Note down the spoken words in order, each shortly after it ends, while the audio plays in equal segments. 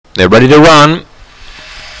They're ready to run.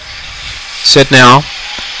 Set now.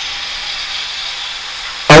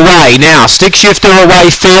 Away now, Stick Shifter away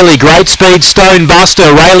fairly, great speed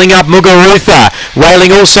Stonebuster, railing up Muguruza,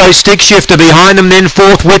 railing also Stick Shifter, behind them then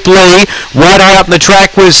fourth Whip Lee, wider out in the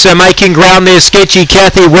track was making ground there, Sketchy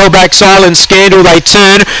Cathy, well back Silent Scandal, they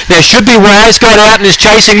turn, now Should Be Wise got out and is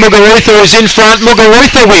chasing Muguruza, who's in front,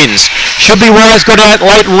 Muguruza wins, Should Be Wise got out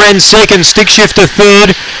late and ran second, Stick Shifter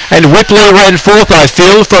third, and Whip Lee ran fourth I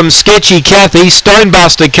feel, from Sketchy Cathy,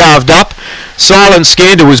 Stonebuster carved up, Silent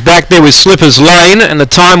Scandal was back there with Slippers Lane, and the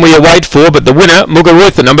time we await for, but the winner,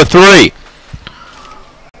 Muguruza, number 3.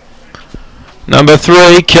 Number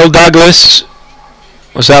 3, Kill Douglas,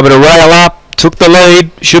 was able to rail up, took the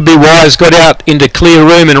lead. Should Be Wise got out into clear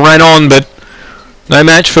room and ran on, but no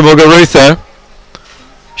match for Muguruza.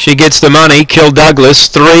 She gets the money. Kill Douglas,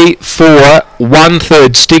 3, 4,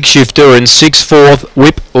 1/3 Stick Shifter, and 6/4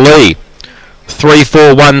 Whip Lee. 3,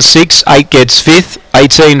 4, 1, 6, 8 gets 5th,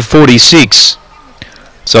 18.46.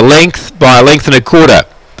 It's a length by a length and a quarter.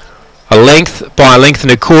 A length by a length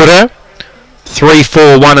and a quarter. 3,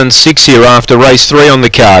 4, 1 and 6 here after race 3 on the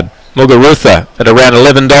card. Muguruza at around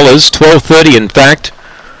 $11, $12.30 in fact.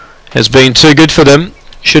 Has been too good for them.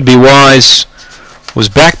 Should Be Wise was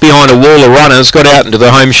back behind a wall of runners, got out into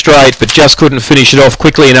the home straight, but just couldn't finish it off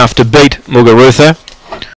quickly enough to beat Muguruza.